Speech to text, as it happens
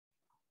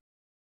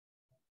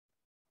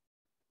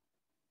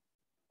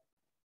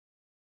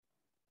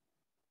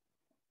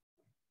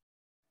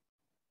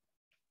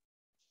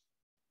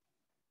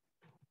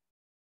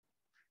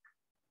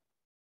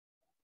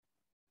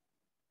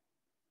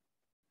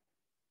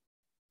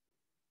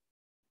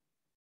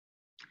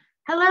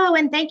Hello,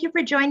 and thank you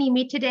for joining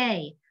me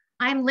today.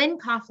 I'm Lynn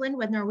Coughlin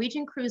with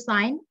Norwegian Cruise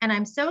Line, and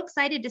I'm so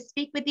excited to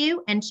speak with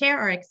you and share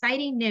our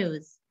exciting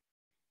news.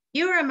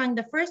 You are among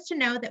the first to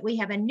know that we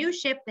have a new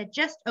ship that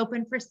just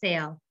opened for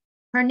sale.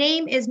 Her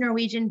name is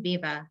Norwegian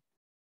Viva.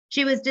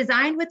 She was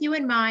designed with you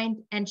in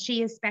mind, and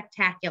she is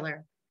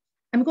spectacular.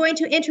 I'm going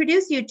to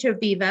introduce you to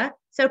Viva,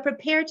 so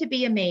prepare to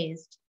be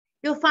amazed.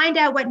 You'll find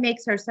out what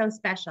makes her so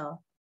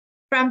special.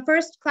 From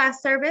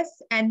first-class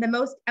service and the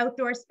most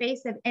outdoor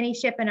space of any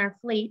ship in our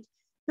fleet,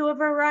 to a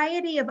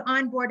variety of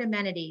onboard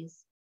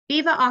amenities,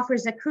 Viva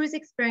offers a cruise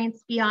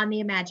experience beyond the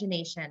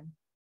imagination.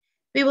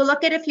 We will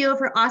look at a few of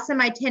her awesome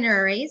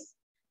itineraries,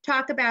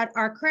 talk about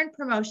our current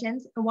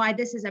promotions and why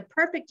this is a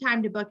perfect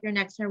time to book your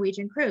next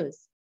Norwegian cruise.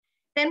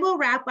 Then we'll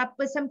wrap up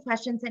with some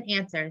questions and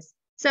answers.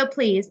 So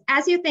please,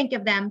 as you think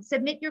of them,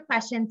 submit your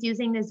questions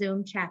using the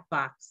Zoom chat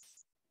box.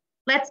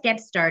 Let's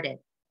get started.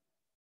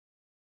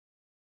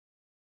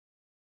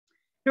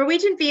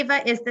 Norwegian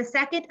Viva is the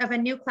second of a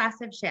new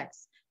class of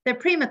ships, the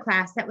Prima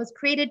Class, that was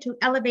created to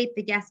elevate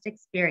the guest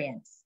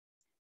experience.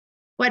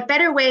 What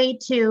better way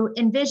to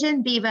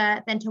envision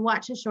Viva than to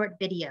watch a short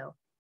video?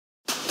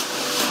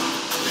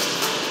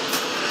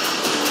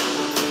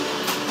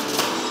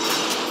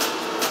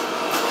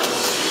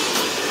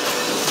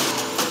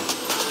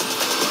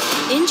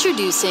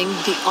 Introducing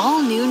the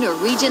all-new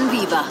Norwegian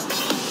Viva.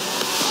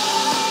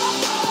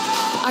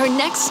 Our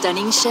next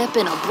stunning ship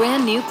in a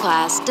brand new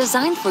class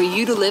designed for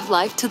you to live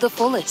life to the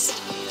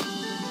fullest.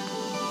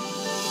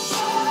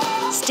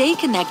 Stay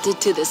connected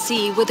to the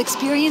sea with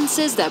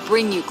experiences that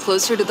bring you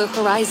closer to the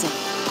horizon.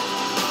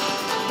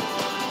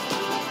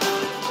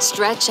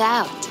 Stretch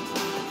out,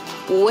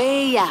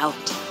 way out,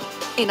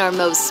 in our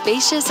most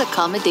spacious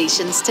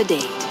accommodations to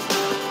date.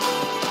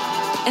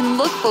 And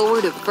look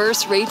forward to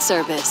first-rate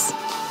service,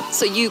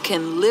 so you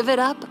can live it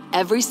up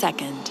every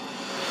second.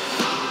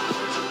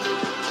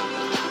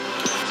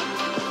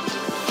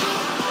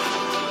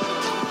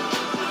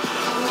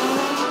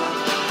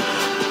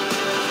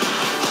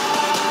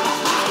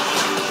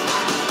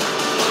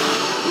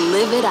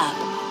 Live it up.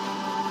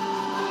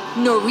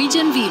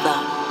 Norwegian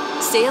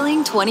Viva,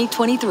 sailing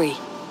 2023.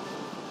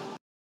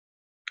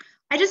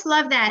 I just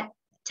love that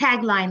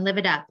tagline, live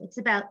it up. It's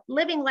about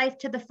living life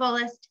to the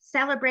fullest,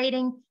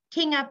 celebrating,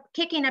 kicking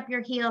up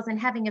your heels, and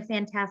having a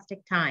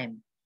fantastic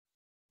time.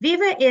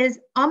 Viva is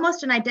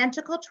almost an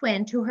identical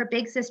twin to her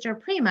big sister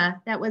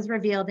Prima that was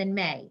revealed in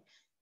May.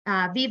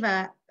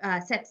 Viva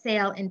set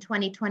sail in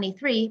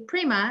 2023.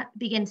 Prima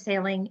begins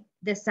sailing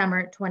this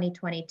summer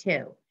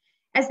 2022.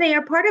 As they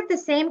are part of the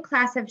same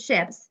class of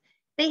ships,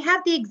 they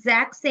have the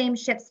exact same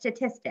ship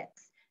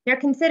statistics. They're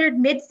considered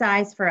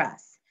mid-size for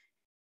us.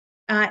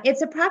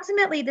 It's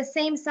approximately the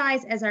same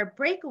size as our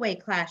breakaway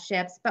class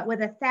ships, but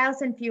with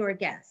 1,000 fewer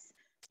guests.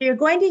 So you're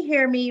going to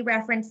hear me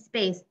reference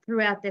space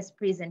throughout this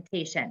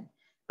presentation.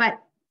 But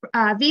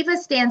Viva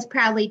stands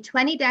proudly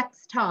 20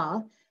 decks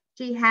tall.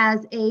 She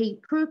has a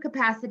crew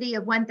capacity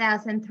of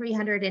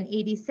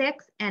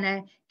 1,386 and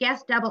a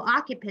guest double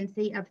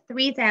occupancy of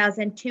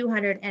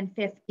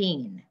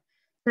 3,215.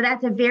 So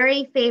that's a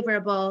very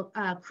favorable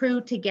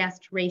crew to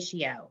guest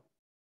ratio.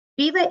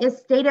 Viva is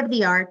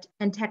state-of-the-art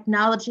and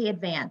technology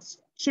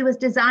advanced. She was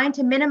designed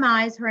to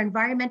minimize her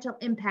environmental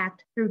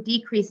impact through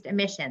decreased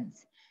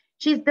emissions.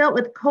 She's built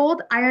with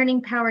cold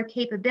ironing power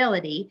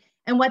capability,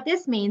 and what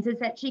this means is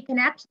that she can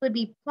actually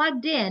be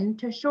plugged in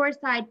to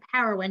shoreside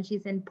power when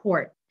she's in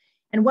port.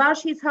 And while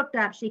she's hooked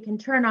up, she can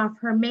turn off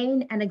her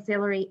main and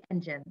auxiliary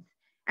engines.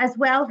 As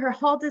well, her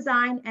hull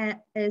design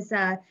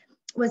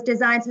was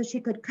designed so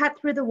she could cut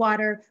through the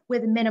water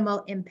with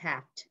minimal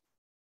impact.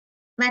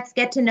 Let's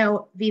get to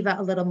know Viva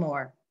a little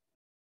more.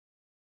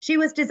 She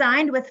was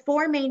designed with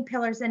 4 main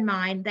pillars in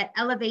mind that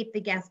elevate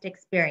the guest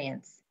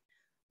experience.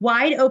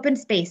 Wide open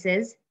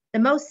spaces, the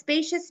most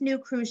spacious new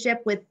cruise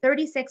ship with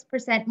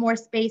 36% more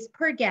space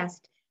per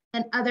guest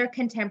than other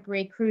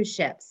contemporary cruise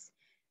ships.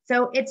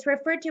 So it's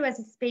referred to as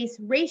a space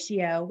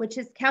ratio, which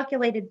is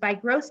calculated by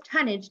gross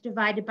tonnage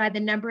divided by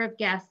the number of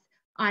guests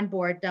on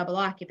board double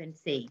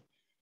occupancy.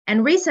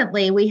 And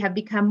recently, we have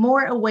become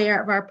more aware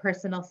of our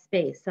personal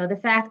space. So the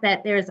fact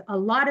that there's a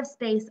lot of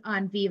space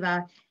on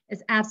Viva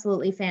is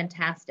absolutely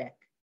fantastic.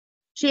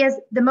 She has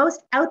the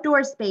most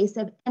outdoor space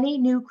of any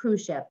new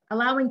cruise ship,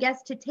 allowing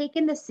guests to take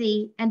in the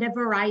sea and a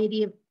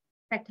variety of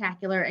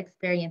spectacular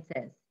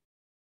experiences.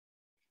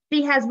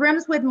 She has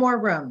rooms with more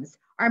rooms,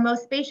 our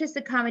most spacious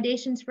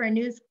accommodations for a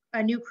new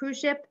cruise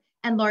ship,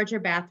 and larger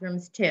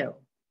bathrooms too.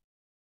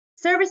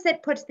 Service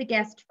that puts the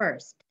guest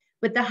first.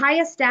 With the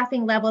highest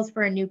staffing levels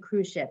for a new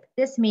cruise ship,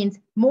 this means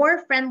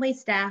more friendly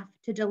staff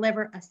to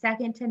deliver a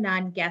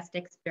second-to-none guest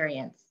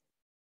experience.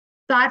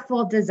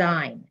 Thoughtful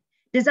design.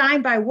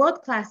 Designed by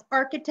world-class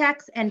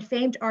architects and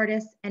famed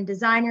artists and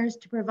designers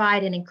to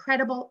provide an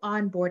incredible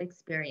onboard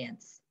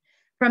experience.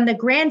 From the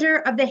grandeur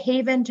of the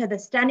haven to the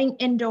stunning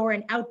indoor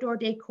and outdoor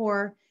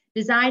decor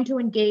designed to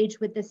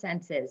engage with the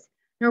senses,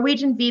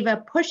 Norwegian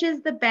Viva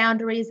pushes the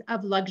boundaries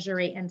of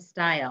luxury and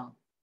style.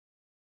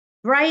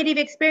 Variety of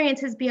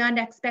experiences beyond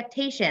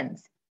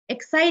expectations,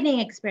 exciting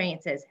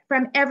experiences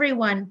from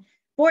everyone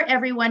for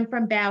everyone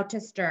from bow to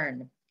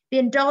stern. The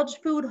Indulge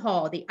Food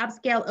Hall, the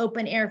upscale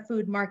open-air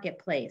food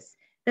marketplace,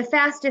 the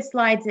fastest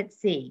slides at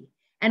sea,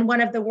 and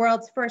one of the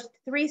world's first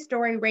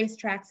 3-story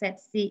racetracks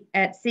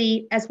at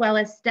sea, as well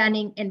as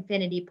stunning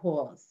infinity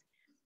pools.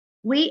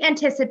 We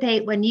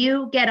anticipate when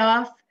you get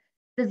off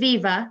the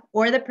Viva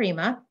or the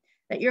Prima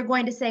that you're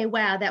going to say,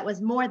 wow, that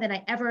was more than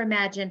I ever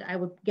imagined I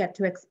would get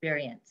to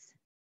experience.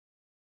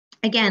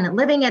 Again,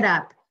 living it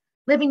up,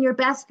 living your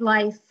best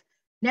life,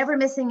 never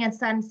missing a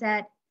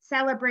sunset,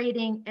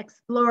 celebrating,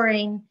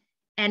 exploring,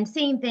 and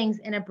seeing things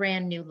in a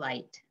brand new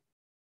light.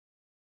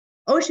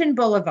 Ocean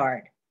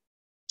Boulevard.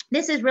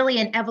 This is really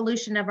an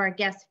evolution of our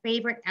guests'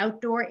 favorite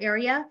outdoor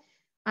area.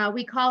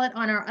 We call it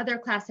on our other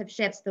class of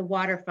ships, the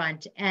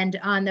waterfront. And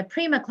on the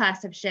Prima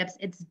class of ships,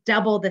 it's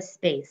double the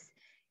space.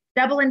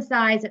 Double in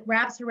size, it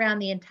wraps around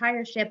the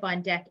entire ship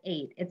on deck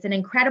 8. It's an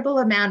incredible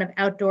amount of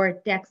outdoor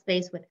deck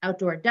space with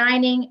outdoor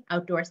dining,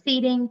 outdoor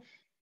seating,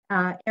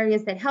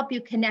 areas that help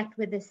you connect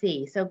with the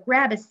sea. So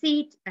grab a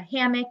seat, a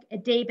hammock, a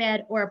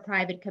daybed, or a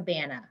private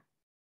cabana.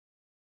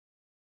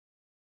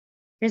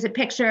 Here's a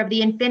picture of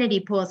the infinity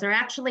pools. There are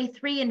actually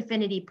 3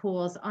 infinity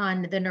pools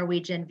on the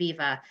Norwegian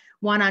Viva,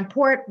 one on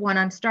port, one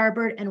on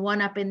starboard, and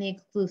one up in the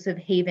exclusive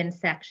haven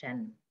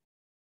section.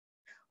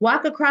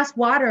 Walk across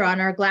water on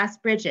our glass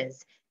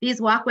bridges. These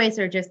walkways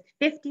are just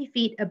 50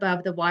 feet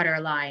above the water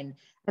line.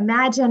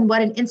 Imagine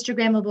what an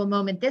Instagrammable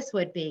moment this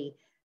would be,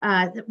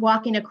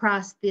 walking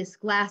across this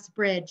glass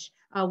bridge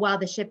while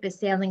the ship is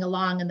sailing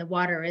along and the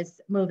water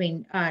is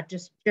moving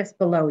just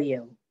below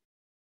you.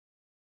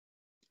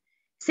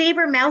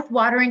 Savor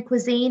mouth-watering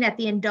cuisine at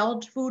the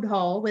Indulge Food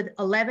Hall with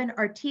 11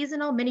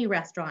 artisanal mini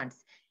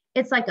restaurants.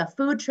 It's like a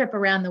food trip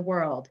around the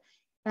world.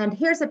 And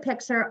here's a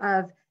picture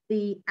of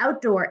the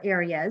outdoor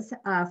areas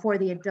for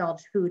the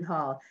Indulge Food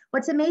Hall.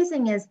 What's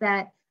amazing is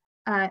that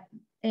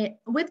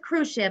with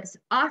cruise ships,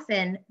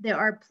 often there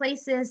are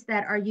places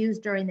that are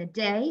used during the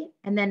day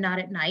and then not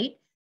at night.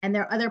 And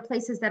there are other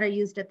places that are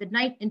used at the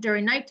night and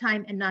during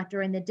nighttime and not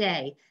during the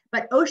day.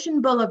 But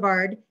Ocean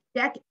Boulevard,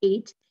 deck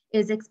 8,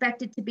 is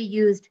expected to be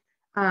used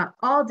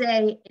all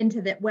day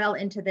into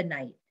the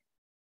night.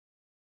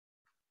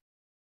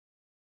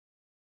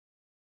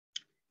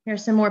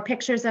 Here's some more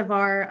pictures of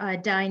our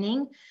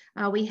dining.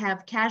 We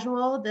have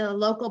Casual, the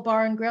local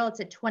bar and grill.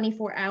 It's a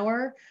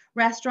 24-hour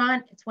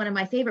restaurant. It's one of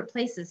my favorite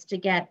places to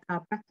get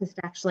breakfast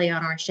actually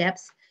on our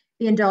ships.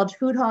 The Indulge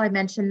Food Hall, I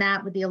mentioned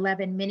that, with the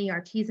 11 mini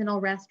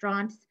artisanal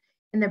restaurants.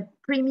 In the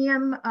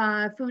premium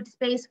food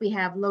space, we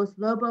have Los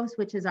Lobos,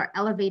 which is our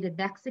elevated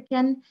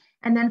Mexican.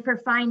 And then for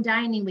fine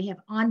dining, we have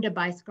Onda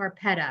by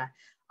Scarpetta.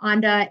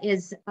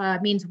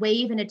 Onda means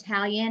wave in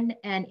Italian,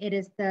 and it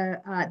is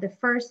the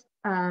first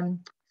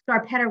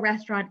Scarpetta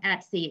restaurant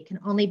at sea. It can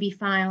only be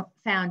found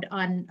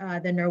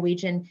on the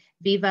Norwegian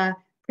Viva,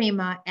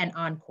 Prima, and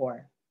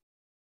Encore.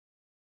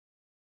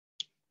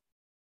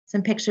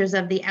 Some pictures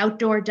of the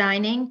outdoor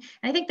dining.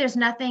 I think there's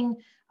nothing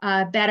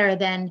better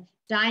than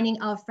dining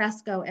al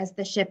fresco as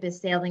the ship is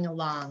sailing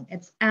along.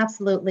 It's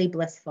absolutely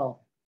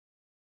blissful.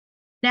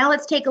 Now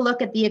let's take a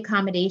look at the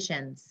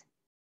accommodations.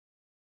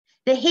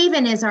 The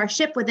Haven is our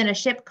ship within a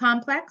ship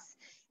complex.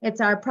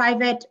 It's our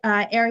private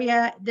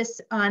area.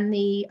 This on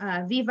the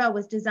Viva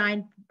was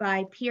designed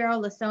by Piero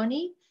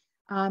Lassoni.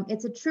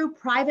 It's a true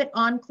private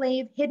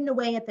enclave hidden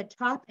away at the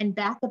top and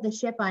back of the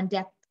ship on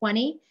deck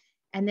 20.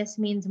 And this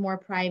means more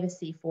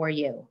privacy for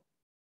you.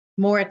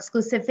 More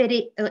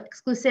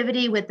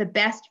exclusivity with the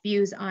best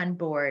views on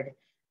board.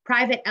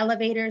 Private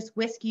elevators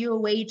whisk you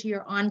away to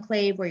your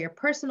enclave where your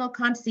personal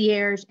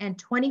concierge and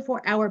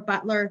 24-hour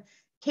butler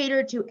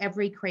cater to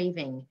every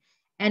craving.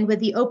 And with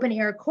the open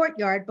air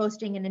courtyard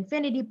boasting an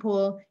infinity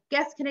pool,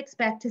 guests can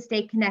expect to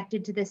stay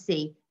connected to the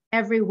sea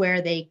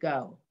everywhere they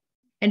go.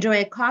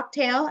 Enjoy a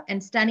cocktail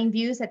and stunning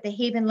views at the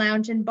Haven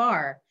Lounge and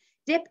Bar.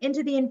 Dip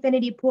into the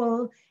infinity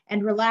pool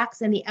and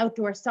relax in the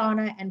outdoor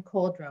sauna and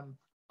cold room,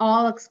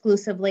 all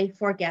exclusively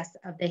for guests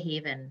of the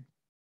Haven.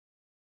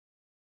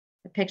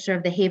 A picture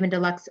of the Haven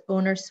Deluxe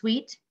Owner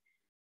Suite.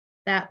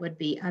 That would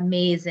be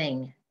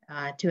amazing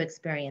to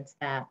experience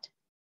that.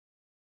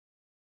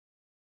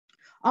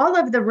 All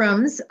of the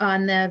rooms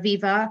on the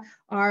Viva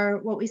are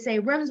what we say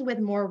rooms with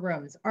more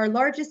rooms, our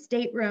largest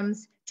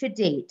staterooms to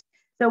date.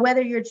 So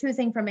whether you're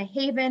choosing from a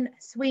Haven,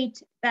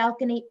 suite,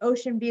 balcony,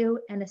 ocean view,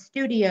 and a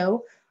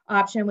studio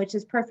option, which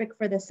is perfect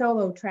for the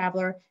solo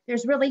traveler,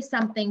 there's really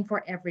something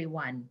for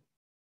everyone.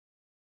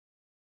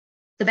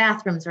 The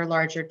bathrooms are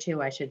larger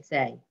too, I should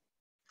say.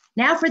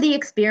 Now for the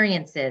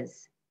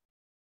experiences.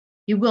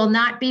 You will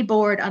not be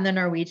bored on the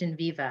Norwegian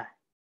Viva.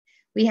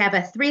 We have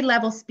a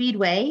 3-level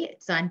speedway.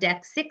 It's on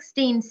deck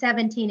 16,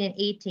 17, and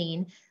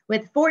 18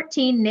 with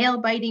 14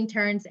 nail-biting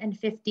turns and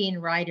 15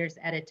 riders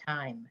at a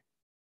time.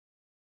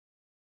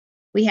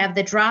 We have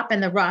the drop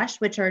and the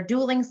rush, which are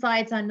dueling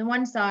slides on the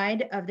one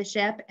side of the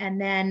ship, and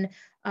then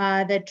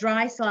the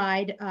dry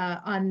slide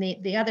on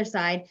the other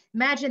side.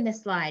 Imagine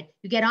this slide.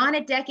 You get on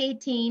at deck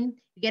 18,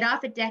 you get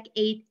off at deck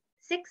 8,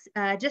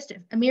 just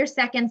a mere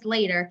seconds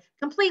later,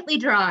 completely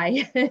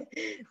dry.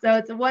 So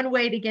it's one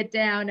way to get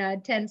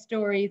down 10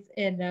 stories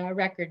in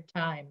record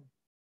time.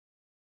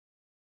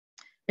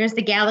 There's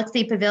the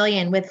Galaxy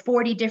Pavilion with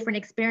 40 different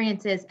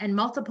experiences and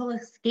multiple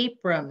escape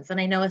rooms. And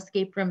I know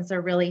escape rooms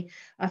are really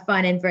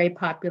fun and very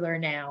popular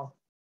now.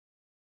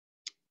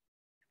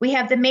 We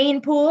have the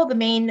main pool, the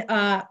main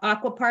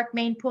Aqua Park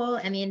main pool,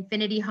 and the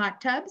infinity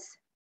hot tubs.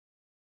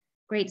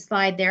 Great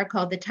slide there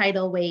called the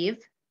Tidal Wave.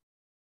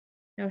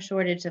 No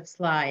shortage of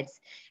slides.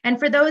 And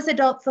for those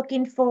adults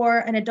looking for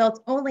an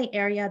adults only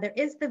area, there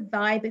is the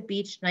Vibe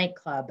Beach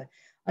nightclub,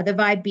 the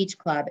Vibe Beach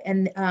Club.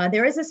 And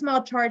there is a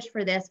small charge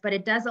for this, but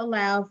it does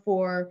allow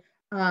for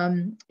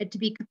it to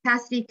be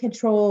capacity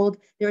controlled.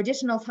 There are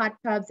additional hot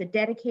tubs, a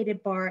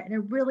dedicated bar, and a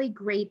really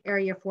great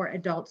area for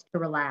adults to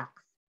relax.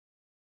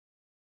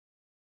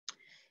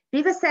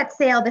 Viva set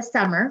sail this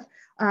summer,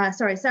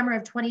 summer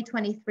of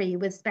 2023,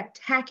 with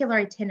spectacular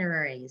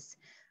itineraries.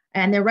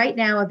 And they're right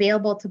now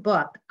available to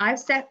book. I've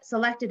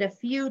selected a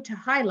few to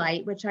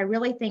highlight, which I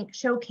really think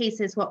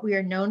showcases what we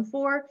are known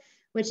for,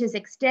 which is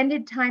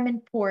extended time in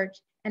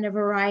port and a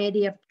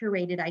variety of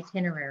curated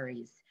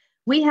itineraries.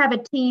 We have a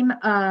team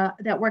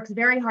that works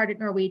very hard at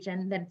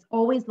Norwegian that's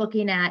always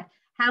looking at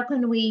how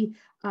can we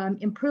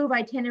improve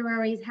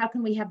itineraries, how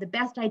can we have the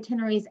best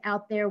itineraries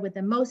out there with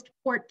the most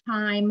port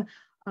time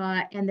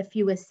and the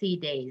fewest sea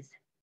days.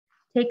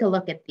 Take a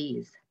look at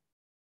these.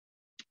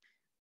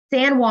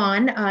 San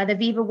Juan, the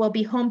Viva will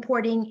be home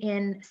porting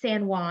in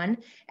San Juan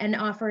and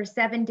offer a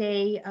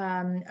 7-day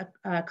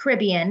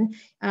Caribbean.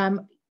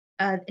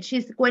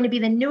 She's going to be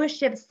the newest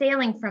ship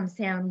sailing from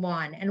San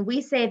Juan. And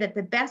we say that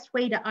the best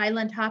way to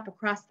island hop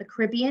across the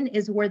Caribbean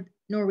is with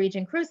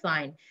Norwegian Cruise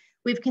Line.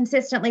 We've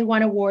consistently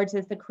won awards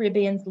as the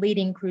Caribbean's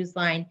leading cruise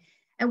line.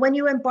 And when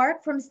you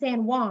embark from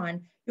San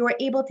Juan, you are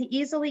able to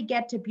easily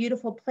get to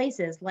beautiful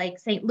places like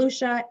St.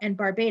 Lucia and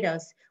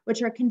Barbados,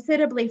 which are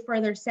considerably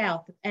further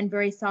south and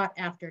very sought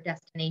after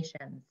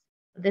destinations.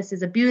 This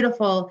is a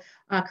beautiful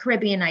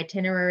Caribbean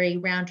itinerary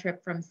round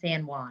trip from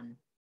San Juan.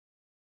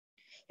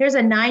 Here's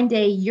a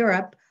 9-day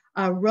Europe,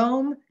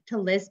 Rome to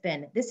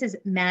Lisbon. This is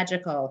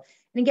magical.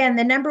 And again,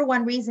 the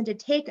 #1 reason to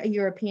take a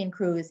European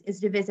cruise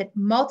is to visit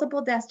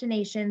multiple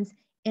destinations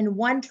in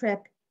one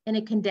trip in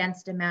a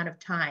condensed amount of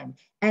time.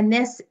 And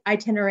this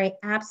itinerary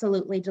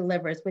absolutely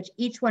delivers, which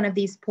each one of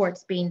these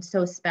ports being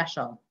so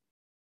special.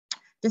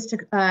 Just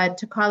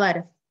to call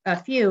out a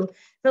few,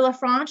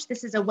 Villefranche,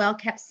 this is a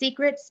well-kept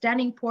secret,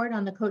 stunning port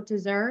on the Côte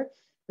d'Azur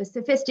with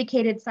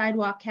sophisticated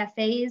sidewalk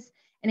cafes,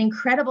 an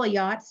incredible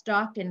yacht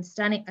stocked in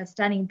a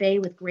stunning bay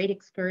with great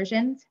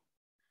excursions.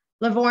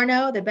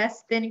 Livorno, the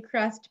best thin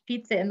crust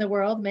pizza in the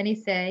world, many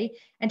say,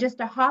 and just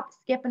a hop,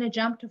 skip, and a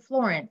jump to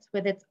Florence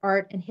with its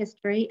art and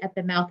history at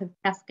the mouth of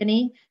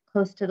Tuscany,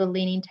 close to the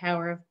Leaning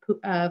Tower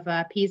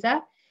of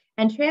Pisa.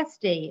 And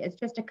Trieste is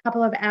just a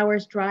couple of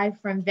hours drive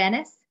from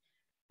Venice.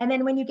 And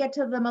then when you get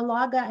to the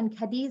Malaga and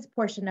Cadiz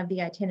portion of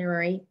the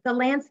itinerary, the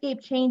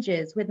landscape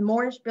changes with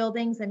Moorish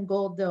buildings and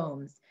gold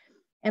domes.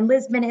 And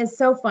Lisbon is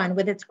so fun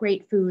with its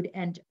great food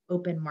and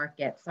open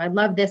markets. I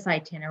love this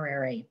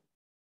itinerary.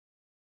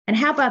 And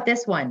how about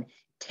this one?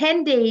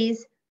 10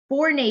 days,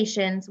 4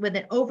 nations with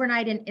an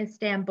overnight in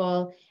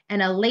Istanbul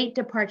and a late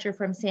departure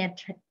from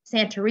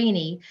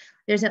Santorini.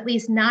 There's at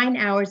least 9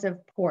 hours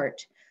of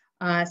port.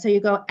 So you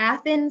go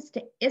Athens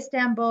to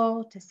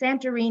Istanbul, to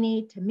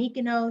Santorini, to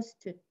Mykonos,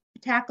 to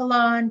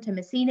Tacolon, to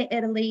Messina,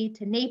 Italy,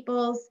 to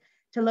Naples,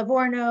 to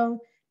Livorno,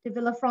 to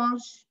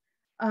Villefranche,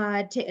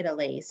 to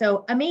Italy.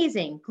 So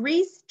amazing.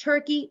 Greece,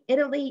 Turkey,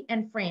 Italy,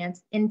 and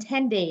France in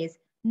 10 days,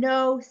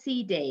 no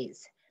sea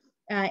days.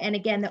 And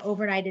again, the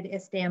overnight at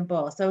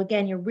Istanbul. So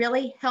again, we're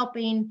really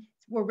helping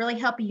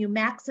you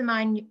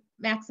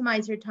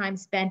maximize your time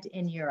spent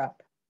in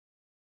Europe.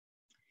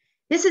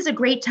 This is a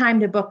great time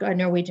to book a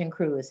Norwegian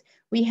cruise.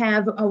 We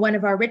have one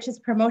of our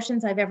richest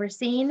promotions I've ever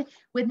seen.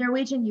 With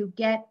Norwegian, you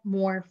get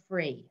more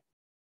free.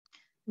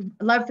 I'd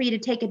love for you to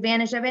take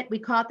advantage of it. We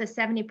call it the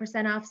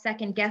 70% off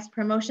second guest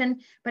promotion,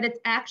 but it's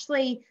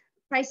actually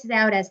priced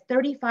out as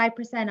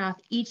 35%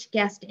 off each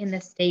guest in the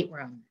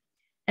stateroom.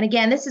 And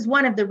again, this is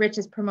one of the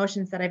richest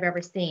promotions that I've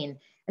ever seen,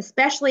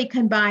 especially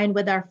combined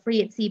with our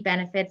free at sea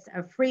benefits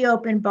of free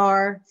open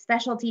bar,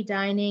 specialty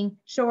dining,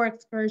 shore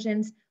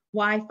excursions,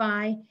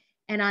 Wi-Fi,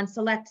 and on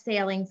select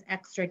sailings,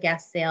 extra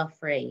guest sail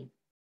free.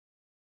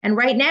 And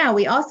right now,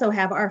 we also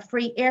have our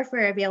free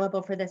airfare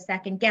available for the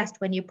second guest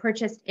when you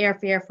purchased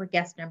airfare for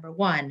guest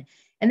 #1.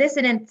 And this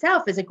in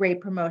itself is a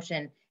great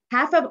promotion.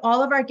 Half of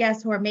all of our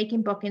guests who are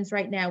making bookings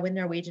right now with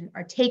Norwegian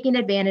are taking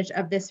advantage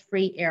of this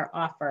free air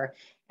offer.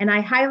 And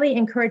I highly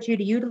encourage you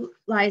to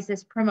utilize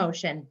this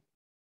promotion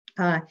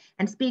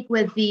and speak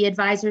with the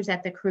advisors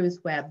at the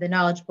Cruise Web, the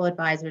knowledgeable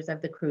advisors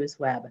of the Cruise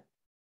Web.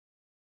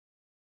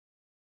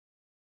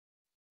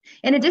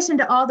 In addition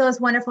to all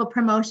those wonderful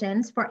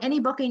promotions, for any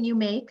booking you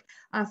make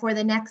for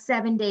the next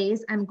 7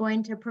 days, I'm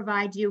going to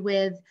provide you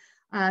with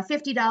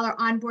 $50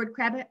 onboard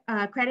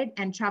credit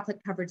and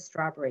chocolate-covered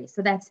strawberries.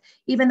 So that's,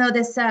 even though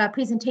this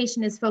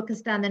presentation is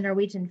focused on the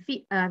Norwegian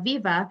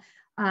Viva,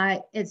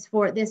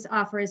 This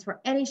offer is for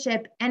any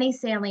ship, any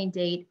sailing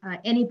date,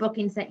 any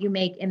bookings that you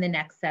make in the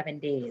next 7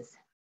 days.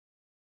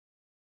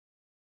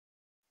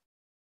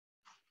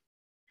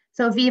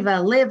 So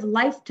Viva, live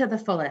life to the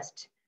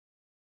fullest.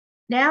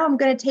 Now I'm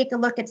going to take a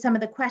look at some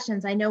of the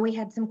questions. I know we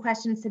had some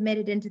questions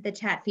submitted into the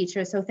chat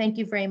feature, so thank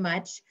you very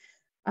much.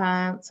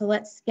 So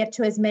let's get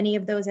to as many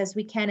of those as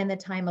we can in the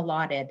time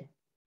allotted.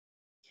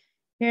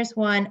 Here's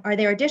one. Are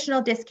there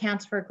additional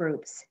discounts for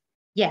groups?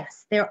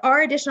 Yes, there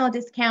are additional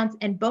discounts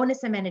and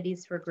bonus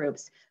amenities for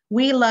groups.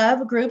 We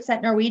love groups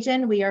at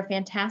Norwegian. We are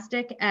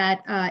fantastic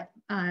at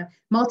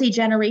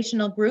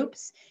multi-generational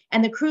groups,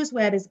 and the Cruise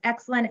Web is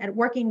excellent at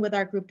working with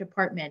our group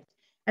department.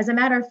 As a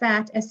matter of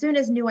fact, as soon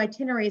as new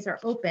itineraries are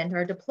opened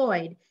or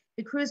deployed,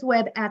 the Cruise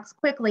Web acts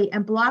quickly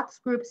and blocks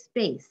group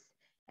space.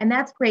 And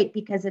that's great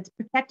because it's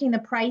protecting the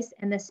price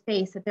and the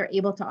space that they're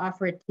able to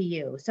offer it to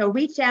you. So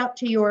reach out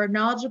to your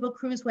knowledgeable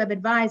Cruise Web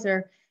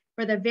advisor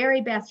for the very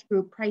best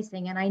group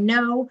pricing. And I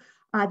know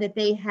that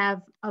they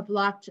have a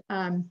blocked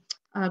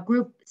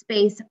group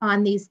space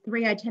on these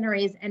 3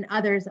 itineraries and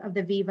others of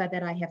the Viva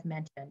that I have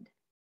mentioned.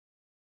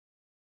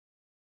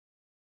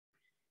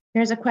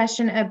 There's a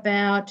question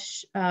about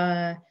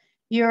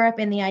Europe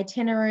and the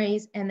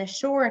itineraries and the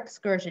shore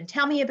excursion.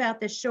 Tell me about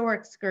the shore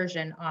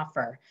excursion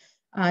offer.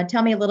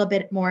 Tell me a little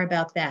bit more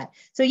about that.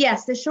 So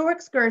yes, the shore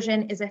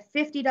excursion is a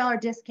 $50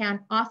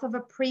 discount off of a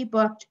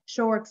pre-booked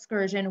shore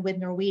excursion with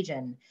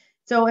Norwegian.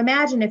 So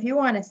imagine if you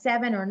want a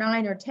 7 or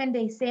 9 or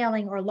 10-day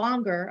sailing or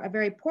longer, a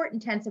very port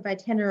intensive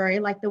itinerary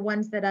like the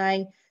ones that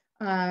I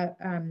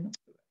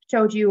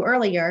showed you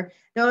earlier,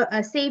 though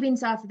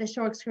savings off of the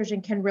shore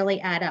excursion can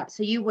really add up.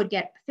 So you would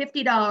get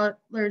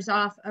 $50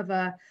 off of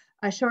a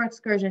shore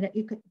excursion.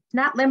 You could, it's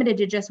not limited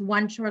to just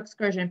one shore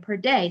excursion per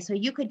day. So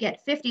you could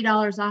get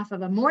 $50 off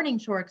of a morning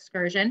shore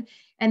excursion.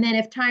 And then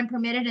if time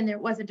permitted and there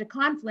wasn't a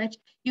conflict,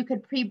 you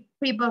could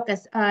pre-book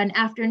an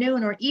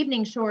afternoon or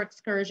evening shore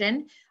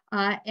excursion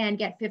and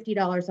get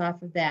 $50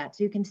 off of that.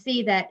 So you can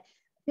see that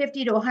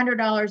 $50 to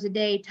 $100 a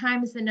day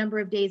times the number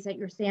of days that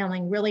you're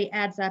sailing really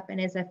adds up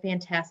and is a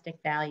fantastic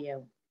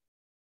value.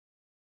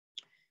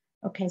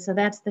 Okay, so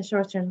that's the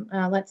short term.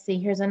 Let's see,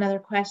 here's another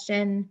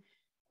question.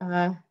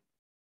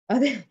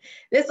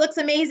 This looks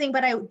amazing,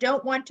 but I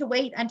don't want to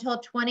wait until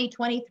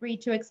 2023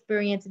 to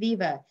experience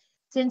Viva.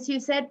 Since you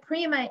said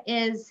Prima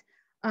is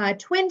a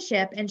twin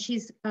ship and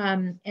she's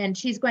going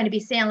to be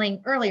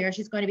sailing earlier,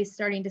 she's going to be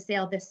starting to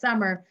sail this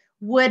summer,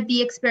 would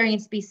the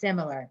experience be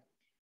similar?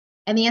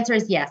 And the answer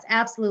is yes,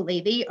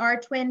 absolutely. They are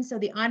twins, so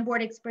the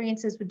onboard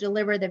experiences would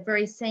deliver the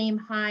very same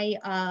high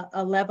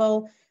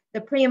level.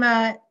 The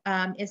Prima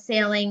is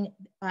sailing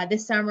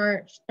this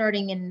summer,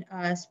 starting in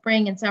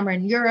spring and summer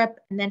in Europe,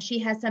 and then she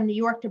has some New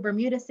York to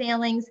Bermuda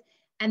sailings,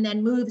 and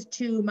then moves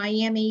to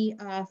Miami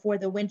for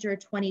the winter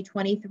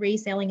 2023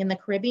 sailing in the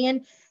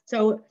Caribbean.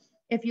 So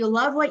if you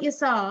love what you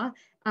saw,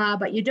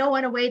 but you don't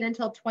want to wait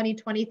until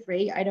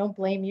 2023, I don't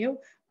blame you.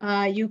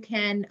 You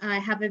can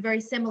have a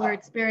very similar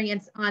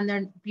experience on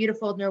the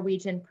beautiful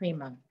Norwegian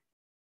Prima.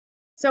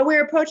 So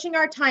we're approaching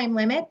our time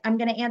limit. I'm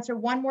going to answer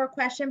one more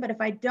question, but if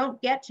I don't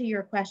get to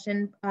your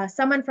question,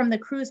 someone from the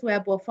Cruise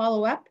Web will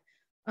follow up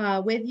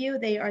with you.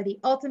 They are the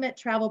ultimate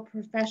travel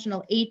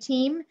professional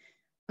A-team.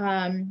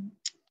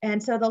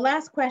 And so the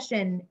last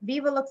question,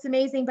 Viva looks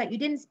amazing, but you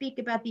didn't speak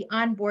about the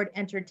onboard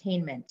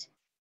entertainment.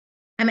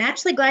 I'm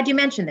actually glad you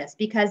mentioned this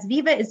because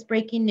Viva is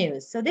breaking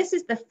news. So this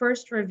is the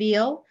first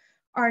reveal.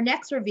 Our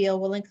next reveal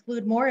will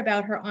include more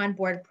about her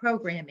onboard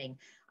programming.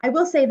 I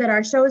will say that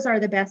our shows are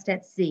the best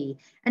at sea.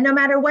 And no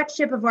matter what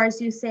ship of ours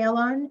you sail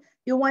on,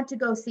 you'll want to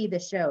go see the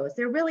shows.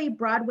 They're really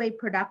Broadway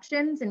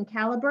productions in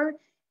caliber.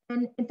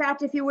 And in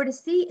fact, if you were to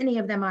see any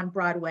of them on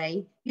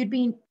Broadway, you'd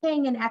be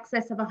paying in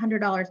excess of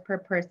 $100 per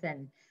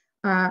person.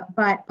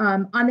 But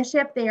on the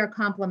ship, they are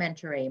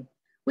complimentary.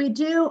 We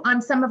do,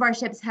 on some of our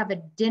ships, have a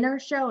dinner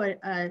show,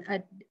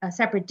 a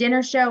separate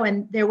dinner show,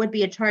 and there would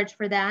be a charge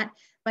for that.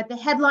 But the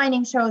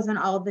headlining shows on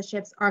all of the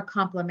ships are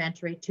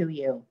complimentary to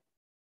you.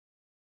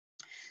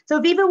 So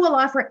Viva will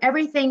offer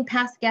everything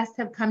past guests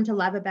have come to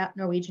love about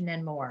Norwegian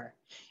and more.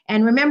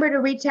 And remember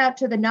to reach out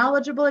to the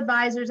knowledgeable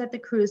advisors at the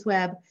Cruise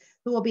Web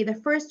who will be the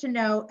first to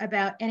know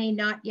about any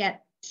not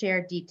yet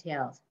shared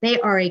details. They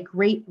are a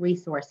great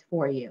resource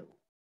for you.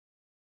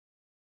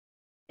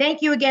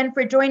 Thank you again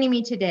for joining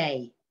me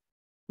today.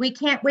 We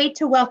can't wait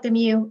to welcome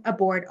you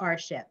aboard our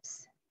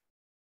ships.